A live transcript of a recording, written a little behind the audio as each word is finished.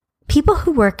People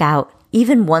who work out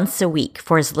even once a week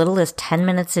for as little as 10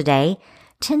 minutes a day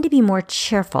tend to be more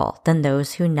cheerful than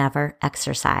those who never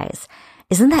exercise.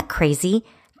 Isn't that crazy?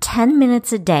 10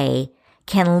 minutes a day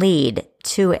can lead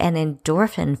to an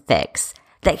endorphin fix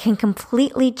that can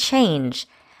completely change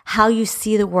how you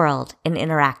see the world and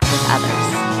interact with others.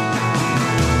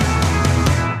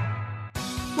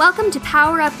 Welcome to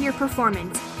Power Up Your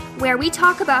Performance, where we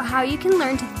talk about how you can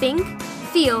learn to think,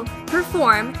 feel,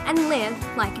 perform, and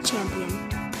live like a champion.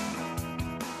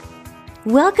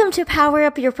 Welcome to Power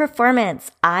Up Your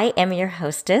Performance. I am your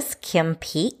hostess, Kim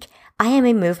Peek. I am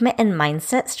a movement and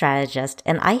mindset strategist,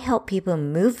 and I help people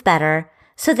move better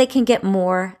so they can get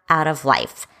more out of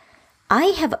life. I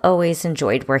have always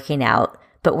enjoyed working out,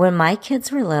 but when my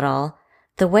kids were little,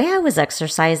 the way I was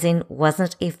exercising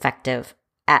wasn't effective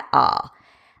at all.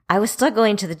 I was still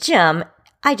going to the gym,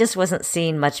 I just wasn't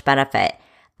seeing much benefit.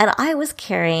 And I was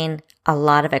carrying a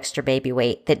lot of extra baby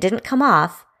weight that didn't come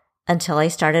off until I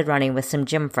started running with some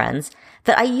gym friends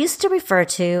that I used to refer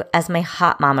to as my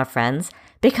hot mama friends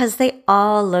because they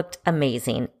all looked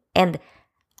amazing. And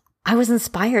I was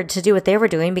inspired to do what they were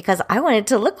doing because I wanted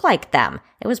to look like them.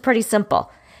 It was pretty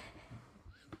simple.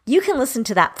 You can listen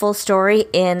to that full story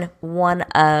in one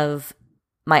of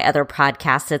my other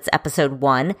podcasts. It's episode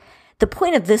 1. The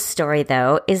point of this story,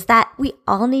 though, is that we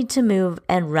all need to move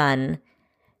and run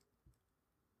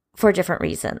for different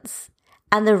reasons.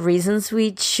 And the reasons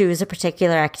we choose a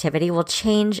particular activity will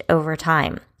change over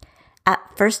time. At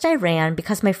first, I ran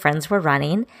because my friends were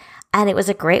running, and it was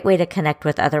a great way to connect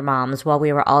with other moms while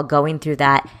we were all going through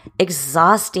that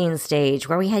exhausting stage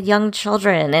where we had young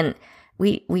children and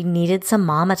we needed some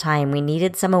mama time. We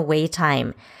needed some away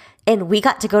time. And we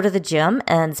got to go to the gym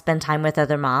and spend time with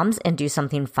other moms and do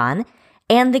something fun.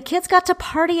 And the kids got to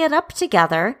party it up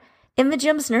together in the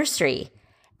gym's nursery.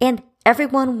 And every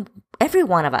one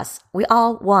of us, we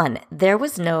all won. There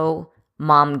was no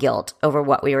mom guilt over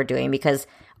what we were doing because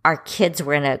our kids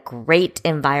were in a great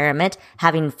environment,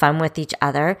 having fun with each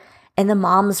other. And the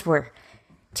moms were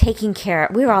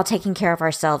we were all taking care of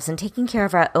ourselves and taking care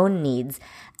of our own needs.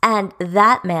 And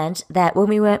that meant that when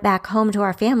we went back home to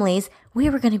our families, we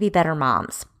were going to be better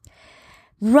moms.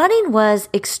 Running was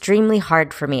extremely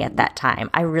hard for me at that time.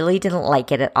 I really didn't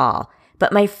like it at all.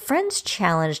 But my friends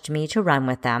challenged me to run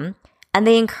with them, and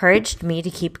they encouraged me to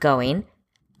keep going,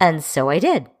 and so I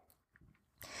did.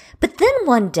 But then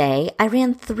one day, I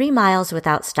ran 3 miles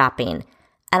without stopping,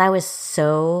 and I was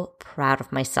so proud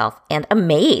of myself and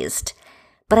amazed.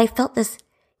 But I felt this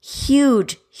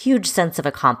huge, huge sense of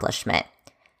accomplishment.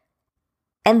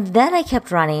 And then I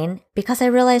kept running because I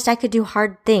realized I could do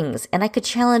hard things and I could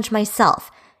challenge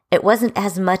myself. It wasn't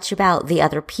as much about the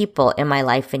other people in my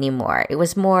life anymore. It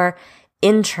was more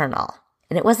internal.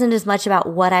 And it wasn't as much about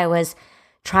what I was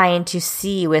trying to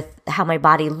see with how my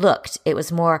body looked. It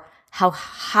was more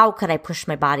how could I push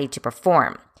my body to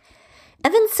perform?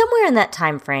 And then somewhere in that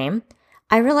time frame,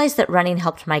 I realized that running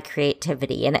helped my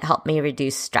creativity and it helped me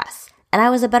reduce stress. And I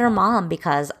was a better mom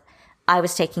because I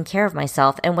was taking care of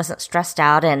myself and wasn't stressed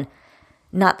out. And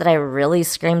not that I really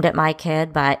screamed at my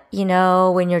kid, but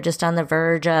when you're just on the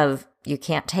verge of you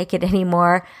can't take it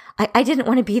anymore, I didn't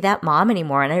want to be that mom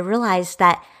anymore. And I realized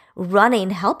that running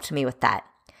helped me with that.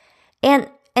 And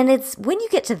it's when you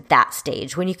get to that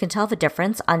stage, when you can tell the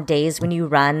difference on days when you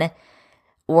run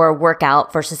or work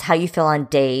out versus how you feel on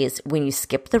days when you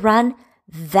skip the run,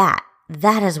 that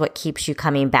is what keeps you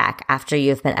coming back after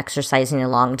you've been exercising a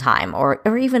long time or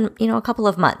even, a couple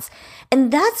of months.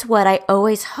 And that's what I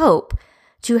always hope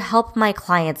to help my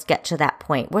clients get to that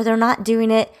point where they're not doing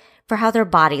it for how their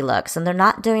body looks and they're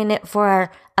not doing it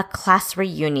for a class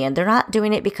reunion. They're not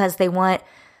doing it because they want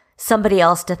somebody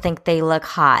else to think they look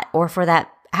hot or for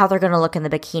that how they're going to look in the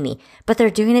bikini, but they're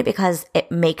doing it because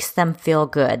it makes them feel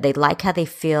good. They like how they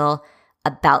feel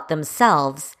about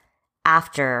themselves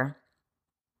after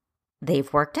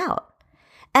they've worked out.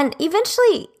 And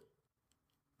eventually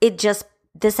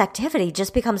this activity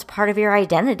just becomes part of your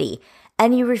identity.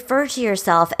 And you refer to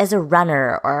yourself as a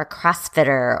runner or a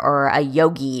CrossFitter or a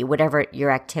yogi, whatever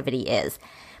your activity is.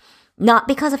 Not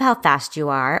because of how fast you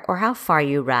are or how far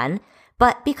you run,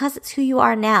 but because it's who you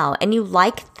are now. And you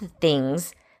like the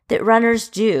things that runners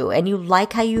do. And you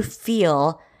like how you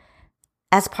feel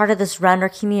as part of this runner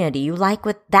community. You like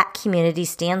what that community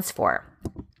stands for.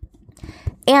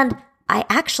 And I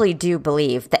actually do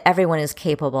believe that everyone is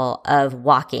capable of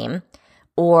walking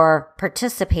or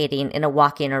participating in a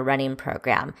walking or running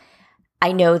program.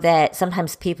 I know that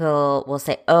sometimes people will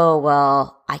say, oh,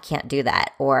 well, I can't do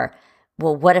that. Or,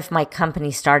 well, what if my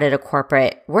company started a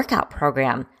corporate workout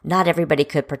program? Not everybody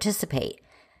could participate.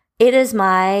 It is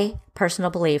my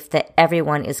personal belief that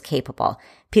everyone is capable.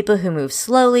 People who move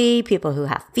slowly, people who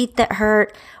have feet that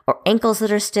hurt, or ankles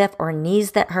that are stiff, or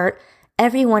knees that hurt,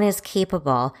 everyone is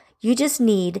capable. You just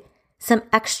need some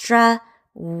extra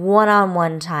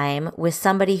one-on-one time with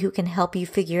somebody who can help you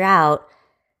figure out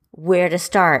where to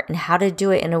start and how to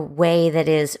do it in a way that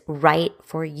is right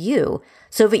for you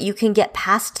so that you can get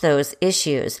past those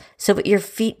issues, so that your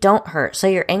feet don't hurt, so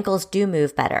your ankles do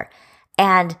move better.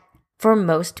 And for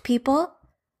most people,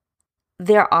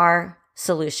 there are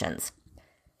solutions.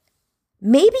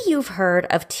 Maybe you've heard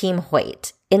of Team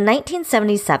Hoyt. In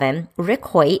 1977, Rick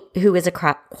Hoyt, who is a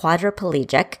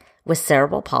quadriplegic with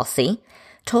cerebral palsy,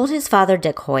 told his father,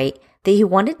 Dick Hoyt, that he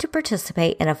wanted to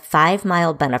participate in a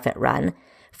 5-mile benefit run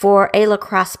for a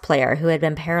lacrosse player who had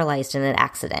been paralyzed in an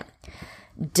accident.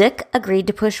 Dick agreed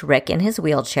to push Rick in his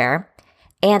wheelchair,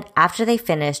 and after they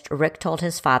finished, Rick told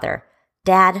his father,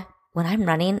 "Dad, when I'm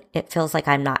running, it feels like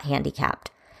I'm not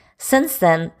handicapped." Since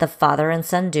then, the father and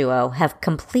son duo have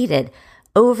completed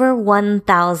over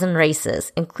 1,000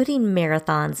 races, including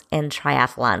marathons and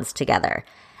triathlons together.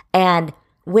 And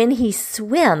when he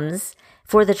swims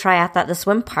for the triathlon, the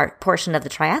swim portion of the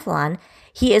triathlon,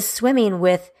 he is swimming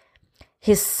with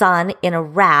his son in a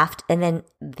raft, and then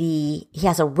he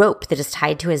has a rope that is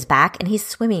tied to his back, and he's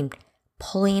swimming,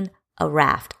 pulling a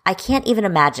raft. I can't even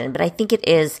imagine, but I think it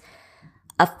is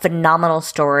a phenomenal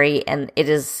story, and it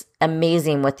is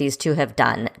amazing what these two have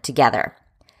done together.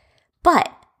 But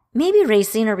maybe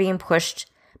racing or being pushed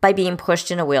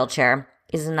in a wheelchair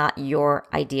is not your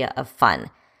idea of fun.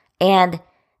 And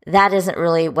that isn't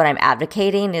really what I'm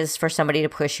advocating, is for somebody to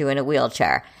push you in a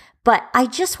wheelchair. But I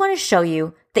just want to show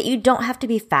you that you don't have to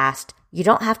be fast, you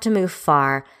don't have to move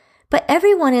far, but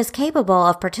everyone is capable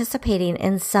of participating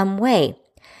in some way.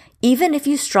 Even if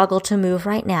you struggle to move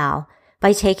right now,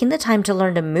 by taking the time to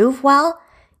learn to move well,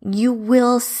 you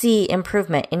will see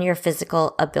improvement in your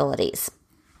physical abilities.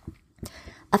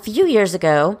 A few years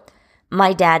ago,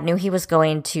 my dad knew he was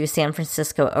going to San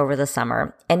Francisco over the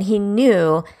summer, and he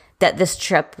knew that this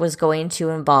trip was going to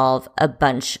involve a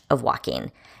bunch of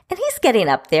walking. And he's getting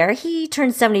up there. He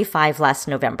turned 75 last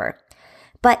November.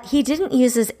 But he didn't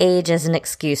use his age as an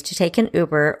excuse to take an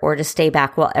Uber or to stay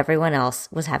back while everyone else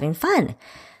was having fun.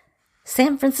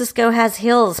 San Francisco has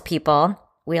hills, people.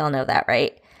 We all know that,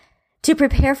 right? To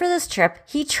prepare for this trip,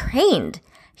 he trained.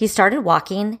 He started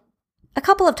walking a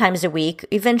couple of times a week,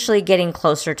 eventually getting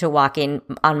closer to walking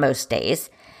on most days.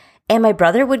 And my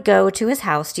brother would go to his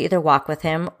house to either walk with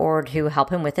him or to help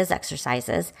him with his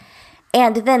exercises.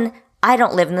 And then I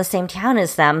don't live in the same town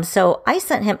as them, so I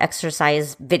sent him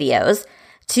exercise videos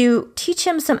to teach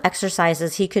him some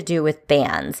exercises he could do with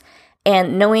bands.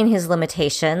 And knowing his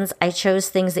limitations, I chose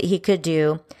things that he could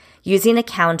do using a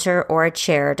counter or a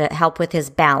chair to help with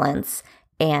his balance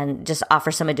and just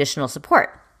offer some additional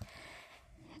support.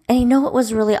 And you know what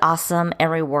was really awesome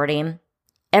and rewarding?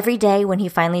 Every day when he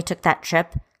finally took that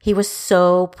trip, he was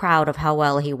so proud of how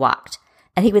well he walked.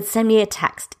 And he would send me a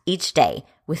text each day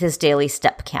with his daily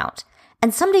step count.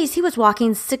 And some days he was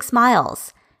walking 6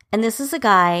 miles. And this is a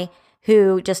guy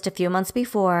who just a few months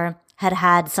before had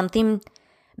had something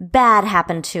bad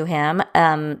happen to him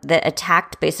that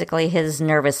attacked basically his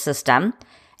nervous system.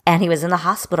 And he was in the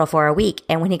hospital for a week.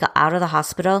 And when he got out of the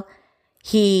hospital,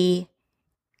 he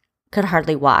could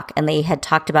hardly walk. And they had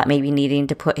talked about maybe needing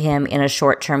to put him in a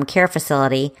short-term care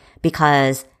facility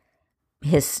because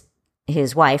his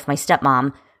wife, my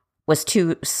stepmom, was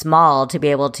too small to be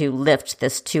able to lift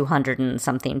this 200 and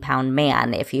something pound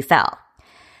man if he fell.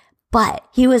 But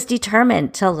he was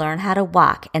determined to learn how to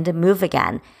walk and to move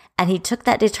again. And he took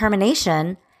that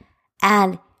determination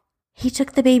and he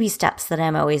took the baby steps that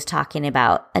I'm always talking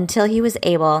about until he was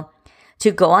able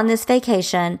to go on this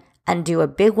vacation and do a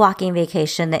big walking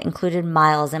vacation that included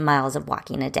miles and miles of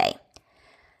walking a day.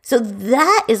 So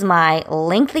that is my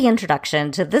lengthy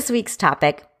introduction to this week's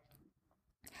topic.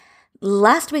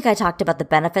 Last week, I talked about the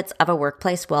benefits of a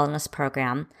workplace wellness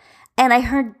program, and I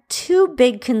heard 2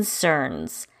 big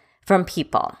concerns from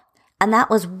people. And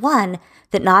that was, one,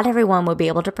 that not everyone will be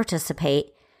able to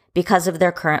participate because of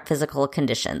their current physical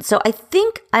condition. So I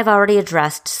think I've already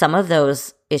addressed some of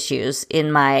those issues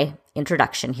in my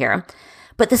introduction here.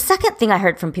 But the second thing I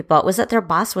heard from people was that their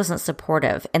boss wasn't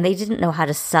supportive and they didn't know how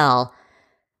to sell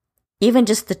even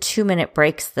just the 2-minute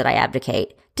breaks that I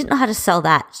advocate, didn't know how to sell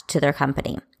that to their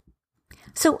company.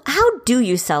 So how do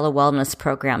you sell a wellness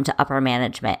program to upper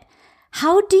management?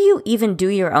 How do you even do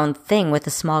your own thing with a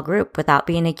small group without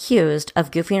being accused of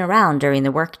goofing around during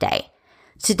the workday?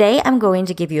 Today, I'm going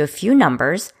to give you a few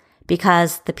numbers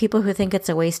because the people who think it's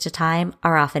a waste of time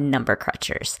are often number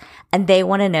crunchers, and they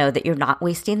want to know that you're not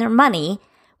wasting their money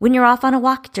when you're off on a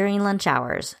walk during lunch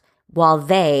hours while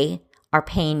they are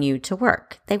paying you to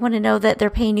work. They want to know that they're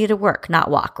paying you to work,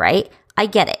 not walk, right? I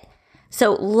get it.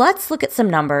 So let's look at some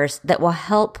numbers that will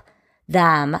help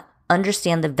them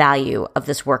understand the value of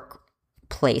this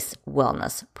workplace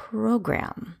wellness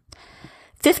program.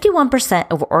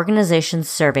 51% of organizations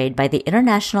surveyed by the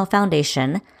International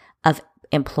Foundation of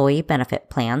Employee Benefit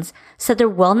Plans said their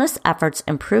wellness efforts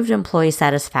improved employee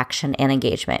satisfaction and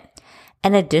engagement.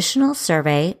 An additional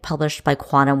survey published by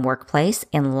Quantum Workplace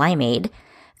and Limeade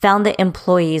found that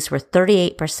employees were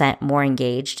 38% more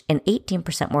engaged and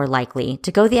 18% more likely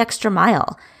to go the extra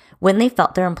mile when they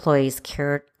felt their employers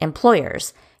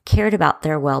cared about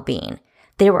their well-being.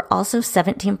 They were also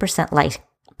 17%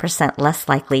 less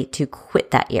likely to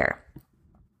quit that year.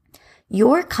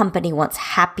 Your company wants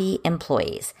happy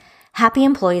employees. Happy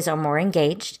employees are more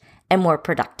engaged and more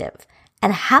productive,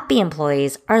 and happy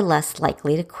employees are less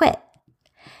likely to quit.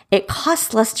 It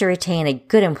costs less to retain a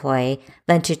good employee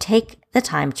than to take the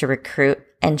time to recruit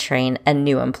and train a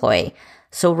new employee.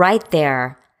 So right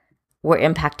there, we're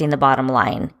impacting the bottom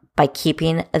line by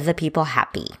keeping the people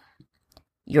happy.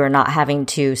 You're not having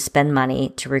to spend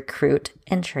money to recruit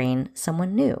and train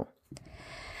someone new.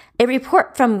 A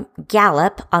report from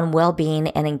Gallup on well-being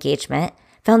and engagement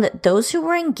found that those who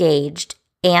were engaged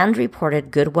and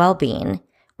reported good well-being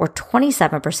were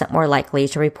 27% more likely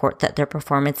to report that their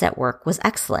performance at work was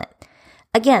excellent.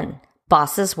 Again,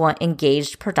 bosses want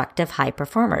engaged, productive, high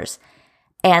performers.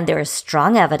 And there is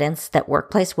strong evidence that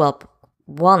workplace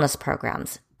wellness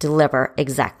programs deliver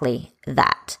exactly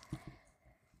that.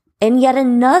 In yet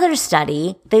another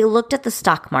study, they looked at the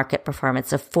stock market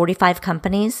performance of 45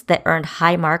 companies that earned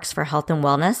high marks for health and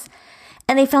wellness,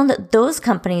 and they found that those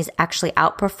companies actually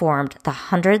outperformed the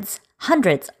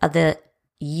hundreds of the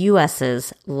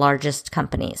U.S.'s largest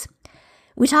companies.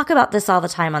 We talk about this all the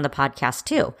time on the podcast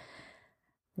too.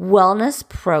 Wellness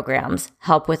programs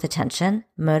help with attention,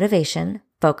 motivation,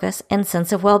 focus, and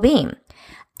sense of well-being.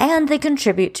 And they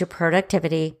contribute to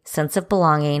productivity, sense of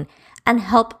belonging, and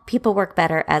help people work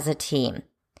better as a team.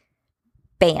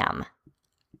 Bam.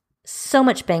 So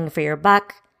much bang for your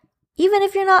buck. Even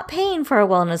if you're not paying for a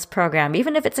wellness program,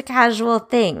 even if it's a casual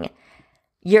thing,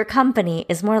 your company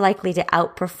is more likely to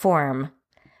outperform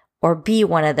or be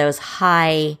one of those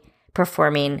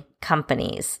high-performing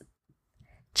companies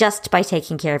just by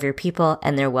taking care of your people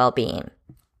and their well-being.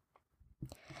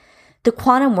 The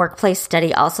Quantum Workplace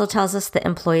study also tells us that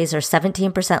employees are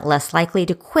 17% less likely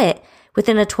to quit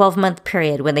within a 12-month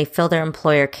period when they feel their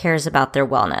employer cares about their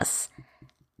wellness.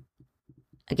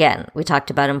 Again, we talked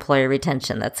about employer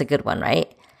retention. That's a good one,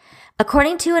 right?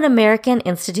 According to an American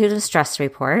Institute of Stress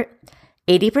report,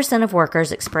 80% of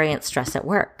workers experience stress at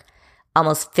work.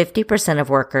 Almost 50% of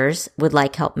workers would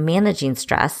like help managing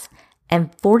stress,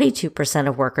 and 42%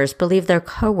 of workers believe their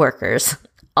coworkers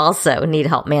also need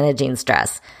help managing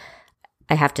stress.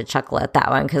 I have to chuckle at that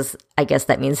one because I guess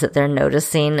that means that they're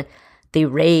noticing the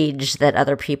rage that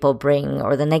other people bring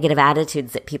or the negative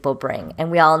attitudes that people bring.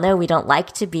 And we all know we don't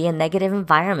like to be in negative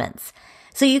environments.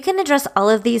 So you can address all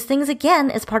of these things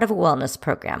again as part of a wellness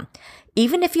program.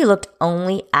 Even if you looked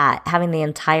only at having the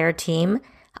entire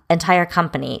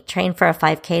company train for a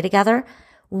 5K together,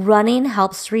 running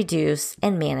helps reduce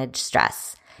and manage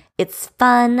stress. It's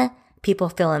fun, people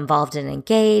feel involved and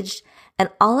engaged, and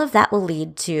all of that will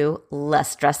lead to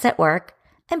less stress at work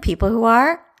and people who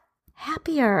are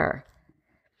happier.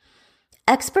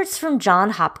 Experts from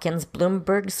Johns Hopkins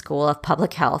Bloomberg School of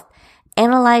Public Health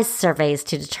analyzed surveys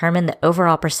to determine the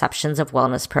overall perceptions of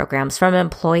wellness programs from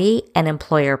employee and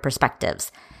employer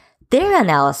perspectives. Their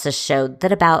analysis showed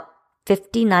that about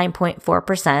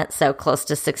 59.4%, so close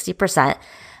to 60%,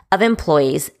 of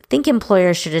employees think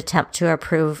employers should attempt to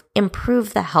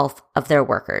improve the health of their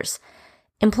workers.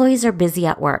 Employees are busy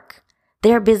at work.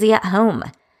 They are busy at home.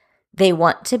 They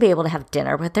want to be able to have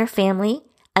dinner with their family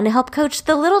and to help coach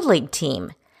the Little League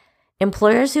team.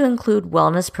 Employers who include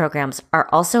wellness programs are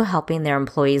also helping their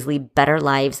employees lead better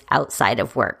lives outside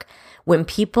of work. When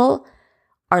people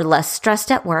are less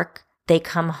stressed at work, they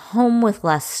come home with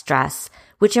less stress,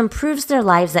 which improves their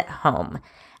lives at home.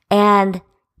 And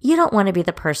you don't want to be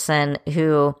the person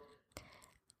who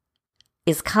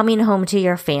is coming home to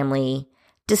your family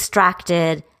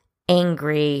distracted,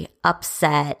 angry,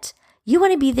 upset. You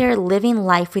want to be there living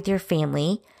life with your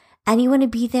family, and you want to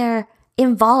be there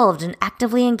involved and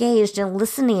actively engaged and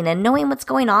listening and knowing what's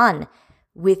going on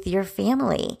with your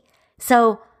family.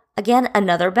 So again,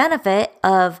 another benefit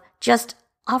of just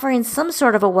offering some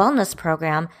sort of a wellness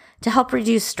program to help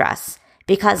reduce stress,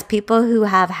 because people who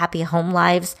have happy home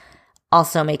lives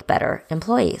also make better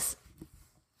employees.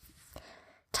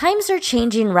 Times are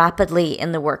changing rapidly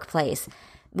in the workplace.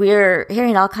 We're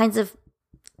hearing all kinds of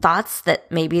thoughts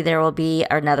that maybe there will be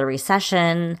another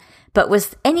recession, but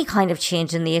with any kind of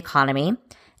change in the economy,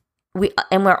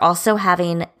 we're also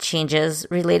having changes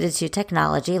related to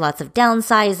technology, lots of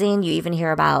downsizing. You even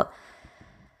hear about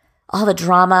all the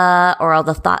drama or all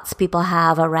the thoughts people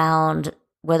have around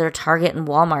whether Target and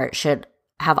Walmart should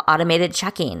have automated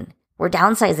checking. We're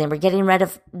downsizing. We're getting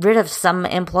rid of some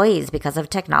employees because of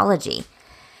technology.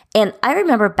 And I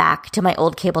remember back to my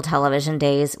old cable television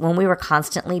days when we were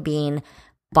constantly being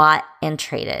bought and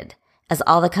traded, as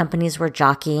all the companies were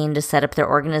jockeying to set up their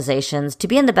organizations to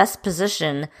be in the best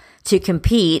position to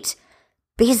compete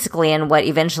basically in what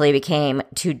eventually became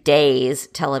today's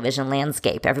television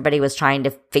landscape. Everybody was trying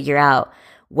to figure out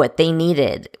what they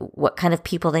needed, what kind of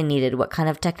people they needed, what kind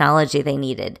of technology they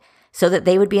needed, so that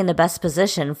they would be in the best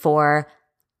position for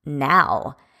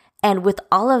now. And with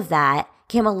all of that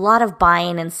came a lot of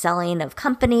buying and selling of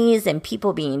companies and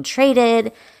people being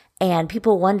traded and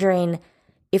people wondering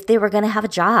if they were going to have a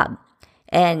job.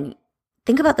 And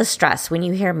think about the stress when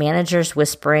you hear managers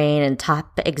whispering and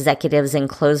top executives in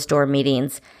closed door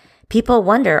meetings. People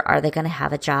wonder, are they going to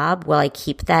have a job? Will I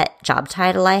keep that job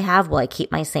title I have? Will I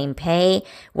keep my same pay?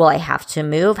 Will I have to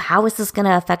move? How is this going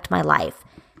to affect my life?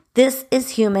 This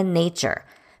is human nature.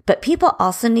 But people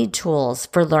also need tools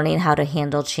for learning how to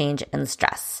handle change and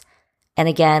stress. And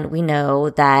again, we know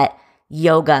that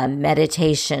yoga,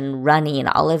 meditation, running,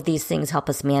 all of these things help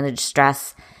us manage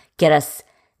stress, get us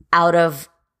out of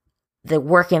the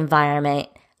work environment,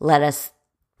 let us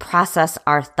process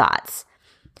our thoughts.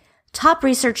 Top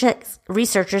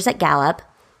researchers at Gallup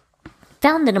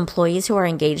found that employees who are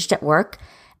engaged at work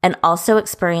and also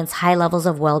experience high levels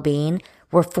of well-being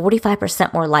were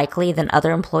 45% more likely than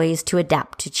other employees to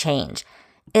adapt to change.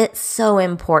 It's so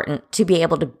important to be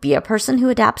able to be a person who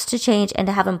adapts to change and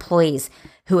to have employees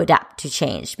who adapt to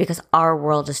change because our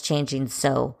world is changing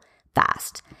so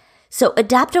fast. So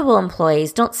adaptable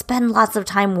employees don't spend lots of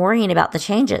time worrying about the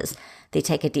changes. They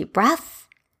take a deep breath,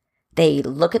 they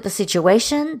look at the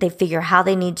situation, they figure how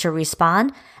they need to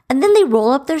respond, and then they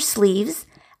roll up their sleeves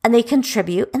and they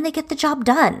contribute and they get the job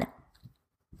done.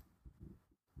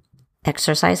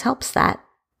 Exercise helps that.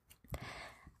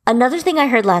 Another thing I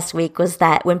heard last week was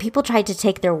that when people tried to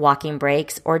take their walking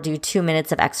breaks or do 2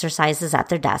 minutes of exercises at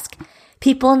their desk,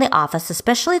 people in the office,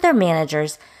 especially their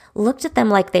managers, looked at them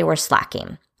like they were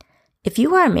slacking. If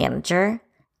you are a manager,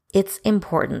 it's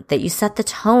important that you set the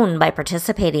tone by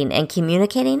participating and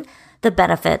communicating the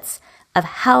benefits of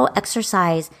how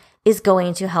exercise is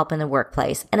going to help in the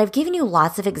workplace. And I've given you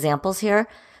lots of examples here,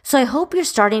 so I hope you're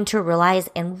starting to realize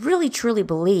and really truly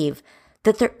believe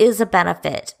that there is a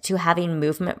benefit to having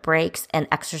movement breaks and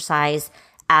exercise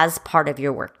as part of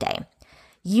your workday.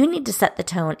 You need to set the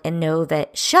tone and know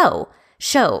that show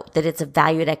that it's a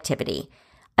valued activity.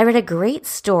 I read a great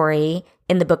story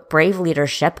in the book Brave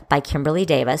Leadership by Kimberly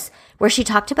Davis, where she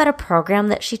talked about a program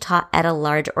that she taught at a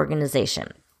large organization.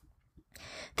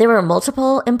 There were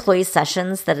multiple employee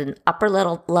sessions that an upper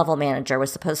level manager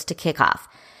was supposed to kick off.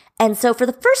 And so for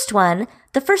the first one,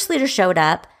 the first leader showed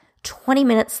up 20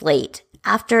 minutes late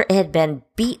after it had been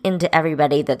beat into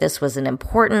everybody that this was an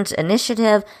important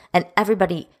initiative and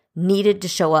everybody needed to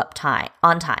show up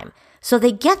on time. So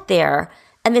they get there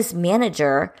and this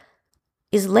manager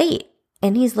is late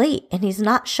and he's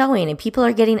not showing and people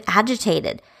are getting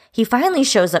agitated. He finally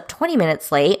shows up 20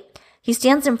 minutes late. He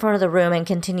stands in front of the room and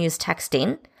continues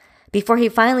texting before he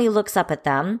finally looks up at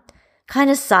them,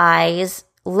 kind of sighs,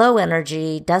 low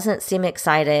energy, doesn't seem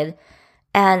excited,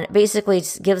 and basically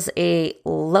gives a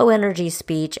low energy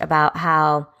speech about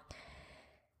how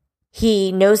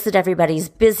he knows that everybody's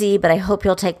busy, but I hope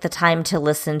you'll take the time to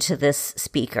listen to this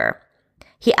speaker.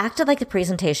 He acted like the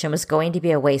presentation was going to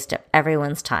be a waste of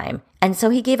everyone's time. And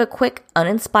so he gave a quick,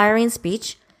 uninspiring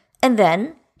speech, and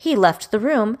then he left the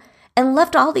room and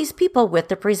left all these people with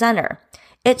the presenter.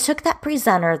 It took that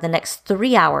presenter the next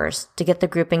 3 hours to get the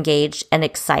group engaged and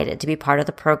excited to be part of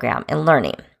the program and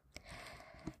learning.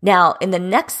 Now, in the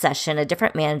next session, a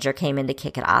different manager came in to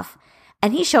kick it off,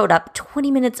 and he showed up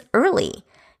 20 minutes early.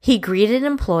 He greeted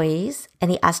employees, and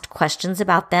he asked questions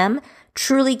about them,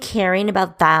 truly caring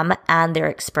about them and their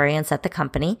experience at the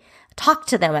company, talked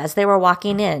to them as they were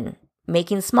walking in,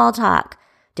 making small talk,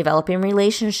 developing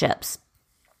relationships.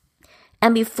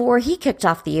 And before he kicked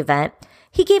off the event,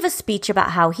 he gave a speech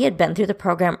about how he had been through the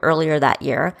program earlier that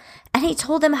year, and he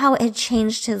told them how it had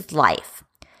changed his life.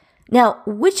 Now,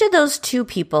 which of those two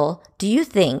people do you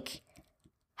think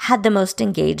had the most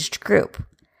engaged group?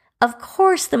 Of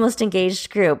course, the most engaged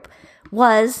group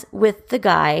was with the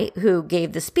guy who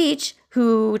gave the speech,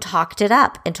 who talked it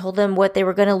up and told them what they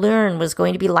were going to learn was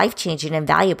going to be life-changing and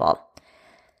valuable.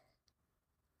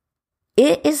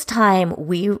 it is time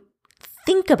we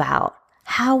think about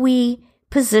how we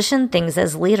position things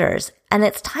as leaders. And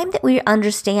it's time that we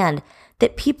understand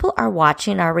that people are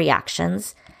watching our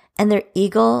reactions and they're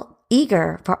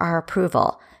eager for our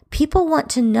approval. People want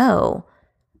to know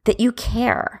that you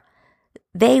care.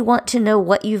 They want to know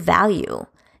what you value.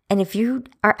 And if you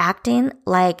are acting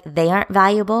like they aren't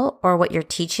valuable or what you're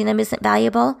teaching them isn't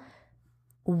valuable,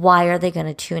 why are they going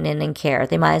to tune in and care?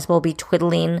 They might as well be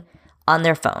twiddling on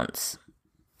their phones.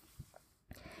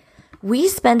 We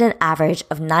spend an average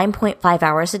of 9.5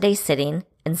 hours a day sitting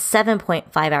and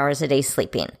 7.5 hours a day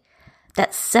sleeping.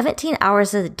 That's 17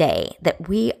 hours a day that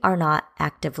we are not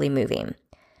actively moving.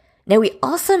 Now, we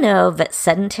also know that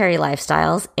sedentary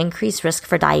lifestyles increase risk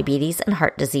for diabetes and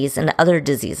heart disease and other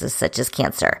diseases such as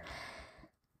cancer.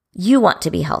 You want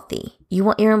to be healthy. You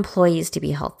want your employees to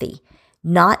be healthy,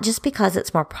 not just because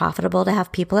it's more profitable to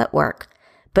have people at work,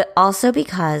 but also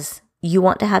because you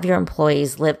want to have your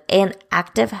employees live an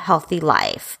active, healthy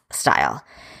lifestyle,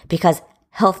 because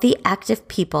healthy, active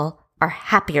people are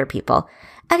happier people,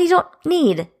 and you don't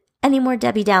need any more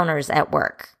Debbie Downers at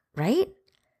work, right?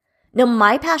 Now,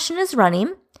 my passion is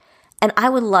running, and I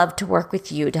would love to work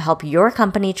with you to help your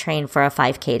company train for a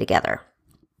 5K together.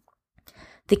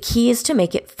 The key is to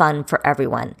make it fun for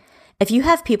everyone. If you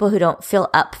have people who don't feel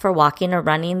up for walking or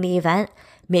running the event,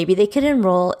 maybe they could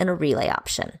enroll in a relay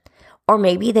option. Or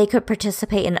maybe they could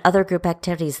participate in other group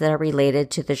activities that are related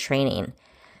to the training.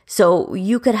 So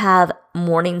you could have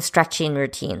morning stretching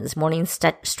routines, morning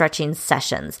stretching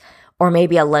sessions, or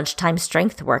maybe a lunchtime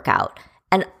strength workout.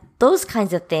 And those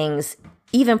kinds of things,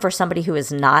 even for somebody who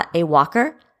is not a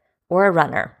walker or a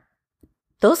runner,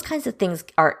 those kinds of things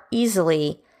are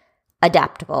easily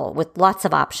adaptable with lots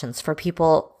of options for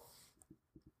people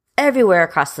everywhere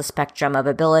across the spectrum of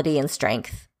ability and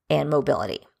strength and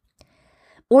mobility.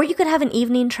 Or you could have an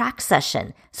evening track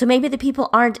session. So maybe the people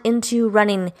aren't into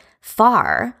running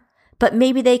far, but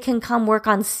maybe they can come work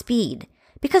on speed,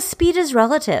 because speed is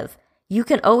relative. You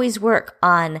can always work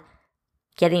on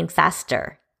getting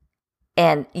faster,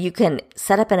 and you can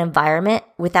set up an environment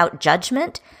without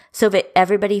judgment so that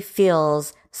everybody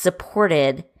feels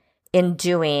supported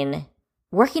in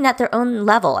working at their own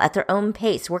level, at their own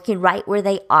pace, working right where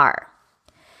they are.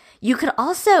 You could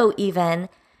also even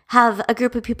have a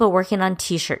group of people working on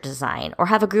t-shirt design, or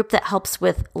have a group that helps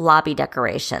with lobby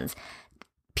decorations.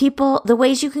 The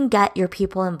ways you can get your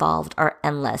people involved are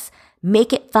endless.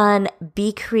 Make it fun,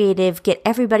 be creative, get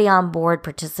everybody on board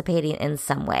participating in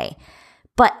some way.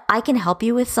 But I can help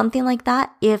you with something like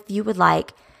that if you would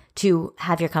like to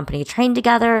have your company train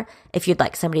together, if you'd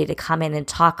like somebody to come in and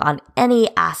talk on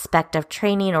any aspect of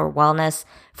training or wellness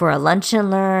for a lunch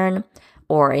and learn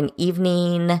or an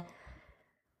evening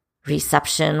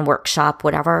reception, workshop,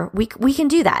 whatever, we can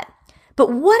do that.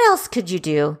 But what else could you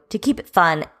do to keep it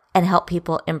fun and help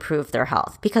people improve their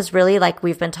health? Because really, like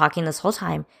we've been talking this whole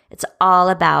time, it's all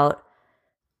about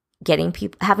getting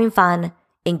people, having fun,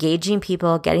 engaging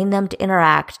people, getting them to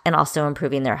interact, and also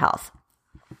improving their health.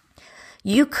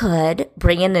 You could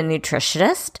bring in a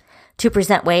nutritionist to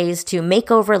present ways to make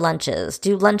over lunches,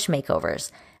 do lunch makeovers,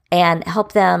 and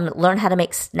help them learn how to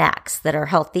make snacks that are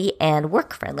healthy and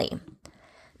work-friendly.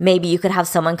 Maybe you could have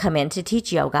someone come in to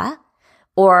teach yoga,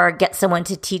 or get someone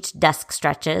to teach desk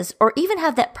stretches, or even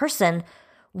have that person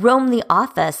roam the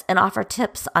office and offer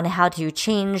tips on how to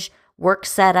change work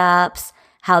setups,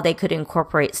 how they could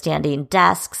incorporate standing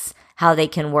desks, how they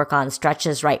can work on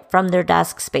stretches right from their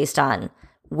desks based on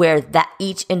where that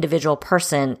each individual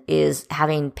person is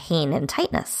having pain and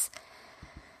tightness.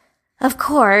 Of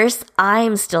course,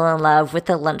 I'm still in love with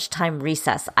the lunchtime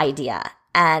recess idea.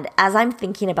 And as I'm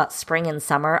thinking about spring and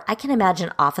summer, I can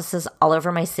imagine offices all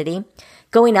over my city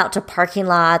going out to parking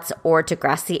lots or to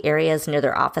grassy areas near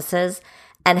their offices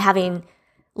and having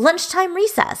lunchtime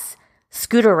recess,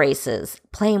 scooter races,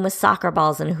 playing with soccer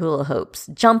balls and hula hoops,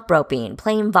 jump roping,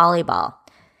 playing volleyball.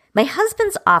 My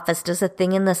husband's office does a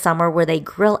thing in the summer where they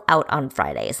grill out on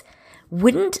Fridays.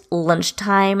 Wouldn't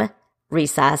lunchtime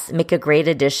recess make a great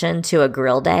addition to a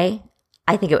grill day?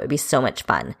 I think it would be so much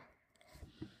fun.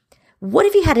 What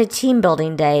if you had a team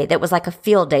building day that was like a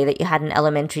field day that you had in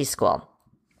elementary school?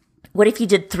 What if you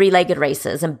did 3-legged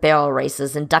races and barrel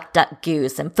races and duck, duck,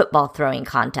 goose and football throwing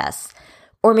contests?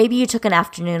 Or maybe you took an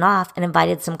afternoon off and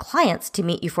invited some clients to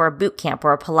meet you for a boot camp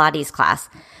or a Pilates class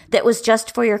that was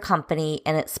just for your company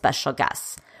and its special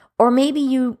guests. Or maybe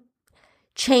you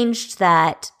changed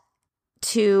that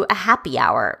to a happy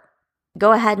hour.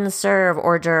 Go ahead and serve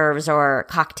hors d'oeuvres or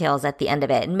cocktails at the end of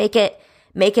it and make it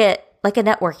like a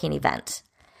networking event.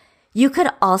 You could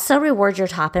also reward your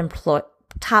top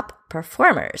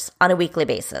performers on a weekly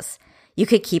basis. You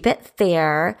could keep it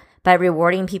fair by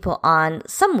rewarding people on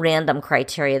some random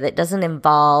criteria that doesn't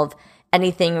involve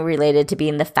anything related to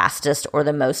being the fastest or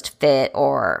the most fit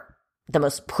or the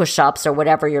most push-ups or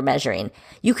whatever you're measuring.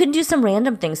 You can do some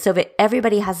random things so that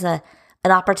everybody has an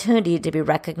opportunity to be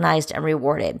recognized and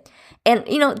rewarded. And,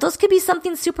 those could be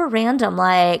something super random,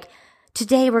 like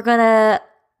today we're going to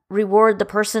reward the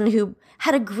person who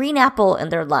had a green apple in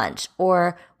their lunch,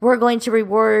 or we're going to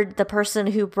reward the person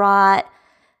who brought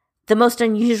the most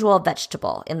unusual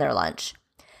vegetable in their lunch.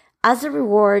 As a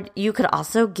reward, you could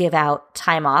also give out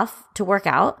time off to work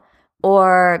out,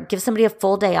 or give somebody a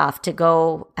full day off to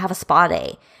go have a spa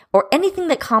day, or anything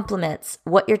that complements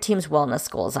what your team's wellness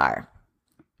goals are.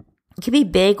 It could be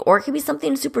big or it could be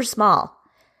something super small.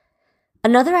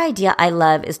 Another idea I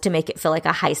love is to make it feel like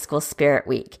a high school spirit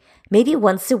week. Maybe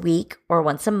once a week or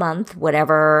once a month,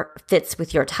 whatever fits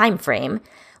with your time frame,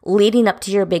 leading up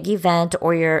to your big event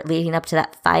or you're leading up to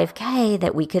that 5K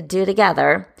that we could do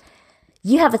together.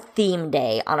 You have a theme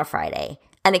day on a Friday,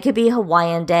 and it could be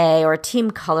Hawaiian Day or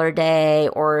Team Color Day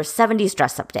or 70s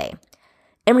dress-up day.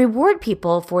 And reward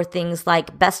people for things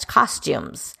like best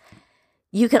costumes.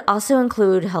 You can also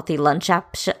include healthy lunch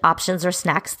options or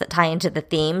snacks that tie into the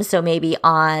theme. So maybe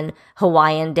on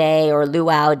Hawaiian Day or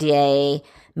Luau Day,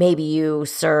 maybe you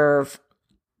serve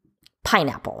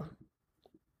pineapple.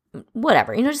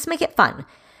 Whatever, just make it fun.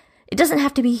 It doesn't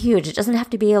have to be huge. It doesn't have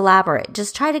to be elaborate.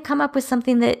 Just try to come up with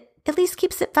something that at least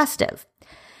keeps it festive.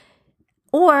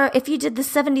 Or if you did the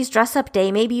 70s dress-up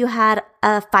day, maybe you had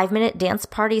a 5-minute dance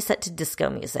party set to disco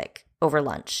music over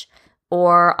lunch.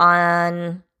 Or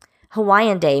on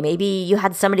Hawaiian Day, maybe you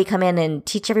had somebody come in and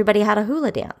teach everybody how to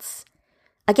hula dance.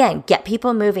 Again, get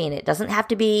people moving. It doesn't have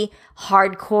to be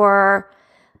hardcore,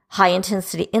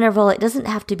 high-intensity interval. It doesn't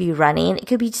have to be running. It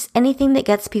could be just anything that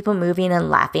gets people moving and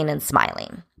laughing and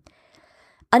smiling.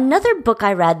 Another book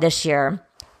I read this year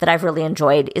that I've really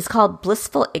enjoyed is called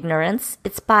Blissful Ignorance.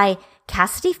 It's by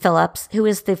Cassidy Phillips, who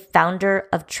is the founder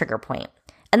of Trigger Point.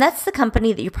 And that's the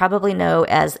company that you probably know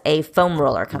as a foam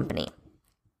roller company.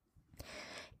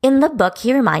 In the book,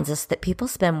 he reminds us that people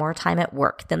spend more time at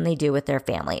work than they do with their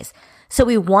families. So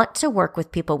we want to work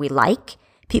with people we like,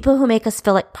 people who make us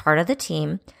feel like part of the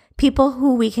team, people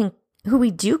who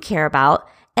we do care about,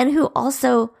 and who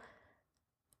also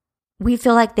we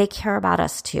feel like they care about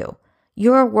us too.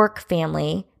 Your work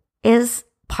family is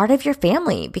part of your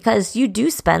family because you do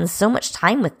spend so much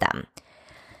time with them.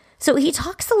 So he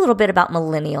talks a little bit about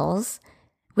millennials,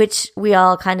 which we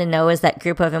all kind of know is that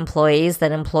group of employees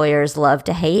that employers love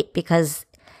to hate because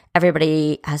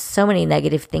everybody has so many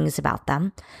negative things about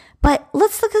them. But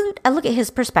let's look at his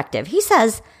perspective. He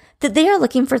says that they are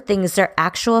looking for things their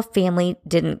actual family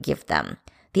didn't give them.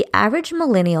 The average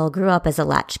millennial grew up as a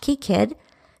latchkey kid,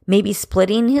 maybe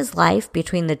splitting his life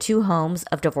between the two homes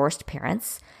of divorced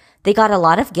parents. They got a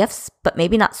lot of gifts, but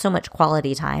maybe not so much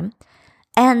quality time.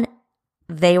 And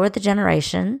they were the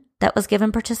generation that was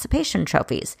given participation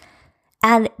trophies.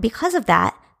 And because of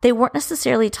that, they weren't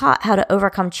necessarily taught how to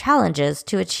overcome challenges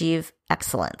to achieve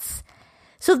excellence.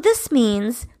 So this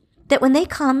means that when they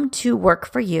come to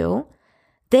work for you,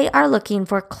 they are looking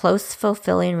for close,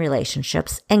 fulfilling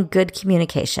relationships and good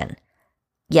communication.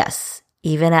 Yes,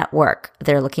 even at work,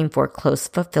 they're looking for close,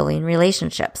 fulfilling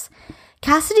relationships.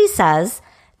 Cassidy says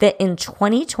that in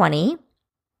 2020,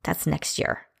 that's next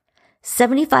year,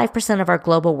 75% of our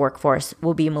global workforce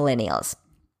will be millennials.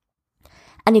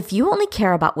 And if you only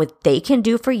care about what they can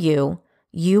do for you,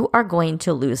 you are going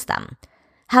to lose them.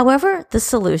 However, the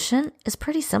solution is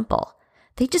pretty simple.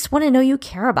 They just want to know you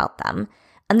care about them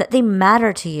and that they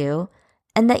matter to you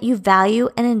and that you value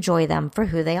and enjoy them for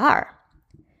who they are.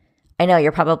 I know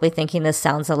you're probably thinking this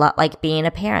sounds a lot like being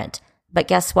a parent, but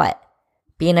guess what?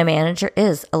 Being a manager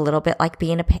is a little bit like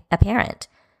being a parent.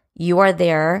 You are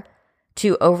there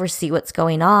to oversee what's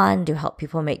going on, to help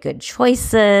people make good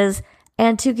choices,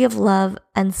 and to give love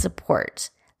and support.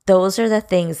 Those are the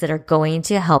things that are going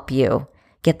to help you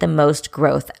get the most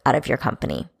growth out of your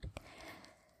company.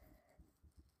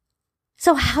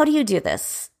 So how do you do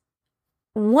this?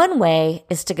 One way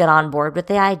is to get on board with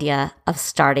the idea of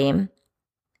starting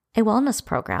a wellness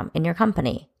program in your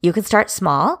company. You can start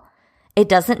small. It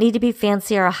doesn't need to be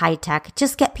fancy or high tech.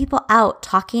 Just get people out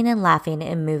talking and laughing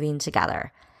and moving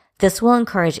together. This will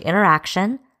encourage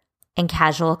interaction and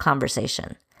casual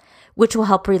conversation, which will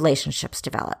help relationships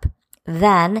develop.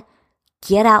 Then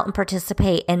get out and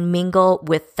participate and mingle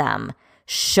with them.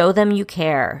 Show them you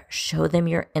care. Show them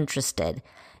you're interested.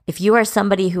 If you are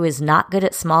somebody who is not good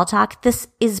at small talk, this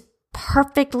is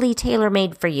perfectly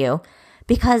tailor-made for you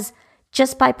because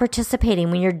just by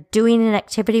participating, when you're doing an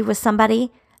activity with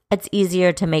somebody, it's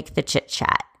easier to make the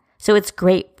chit-chat. So it's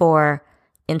great for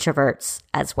introverts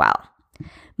as well.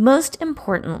 Most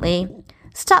importantly,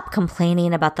 stop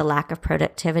complaining about the lack of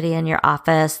productivity in your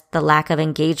office, the lack of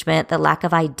engagement, the lack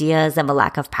of ideas, and the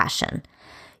lack of passion.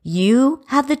 You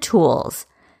have the tools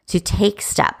to take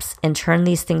steps and turn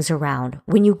these things around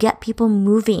when you get people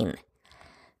moving.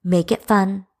 Make it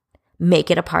fun. Make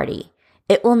it a party.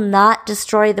 It will not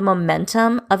destroy the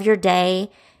momentum of your day.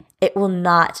 It will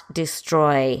not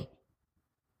destroy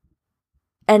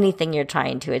anything you're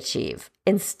trying to achieve.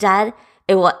 Instead,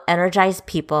 it will energize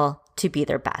people to be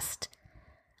their best.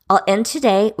 I'll end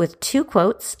today with 2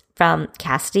 quotes from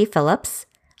Cassidy Phillips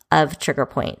of Trigger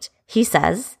Point. He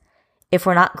says, "If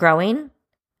we're not growing,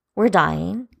 we're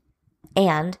dying,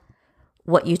 and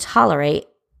what you tolerate,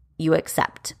 you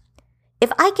accept."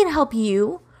 If I can help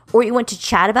you, or you want to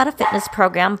chat about a fitness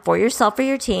program for yourself or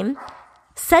your team,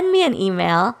 send me an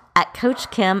email at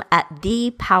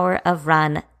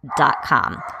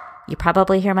coachkim@thepowerofrun.com. You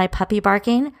probably hear my puppy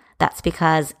barking. That's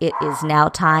because it is now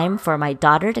time for my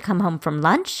daughter to come home from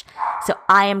lunch. So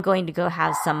I am going to go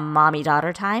have some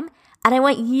mommy-daughter time. And I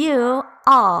want you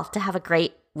all to have a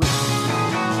great week.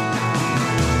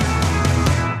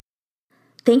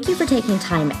 Thank you for taking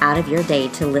time out of your day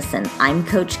to listen. I'm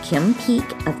Coach Kim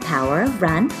Peek of Power of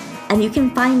Run, and you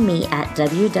can find me at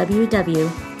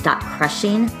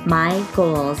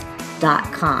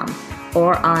www.crushingmygoals.com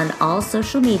or on all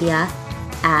social media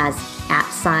as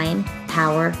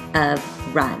 @Power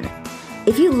of Run.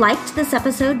 If you liked this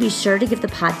episode, be sure to give the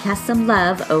podcast some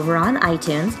love over on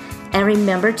iTunes, and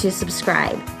remember to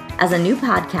subscribe. As a new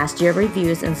podcast, your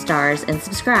reviews and stars and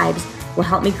subscribes will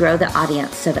help me grow the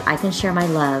audience so that I can share my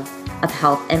love of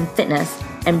health and fitness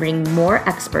and bring more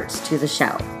experts to the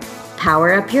show.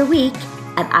 Power up your week,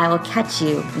 and I will catch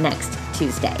you next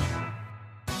Tuesday.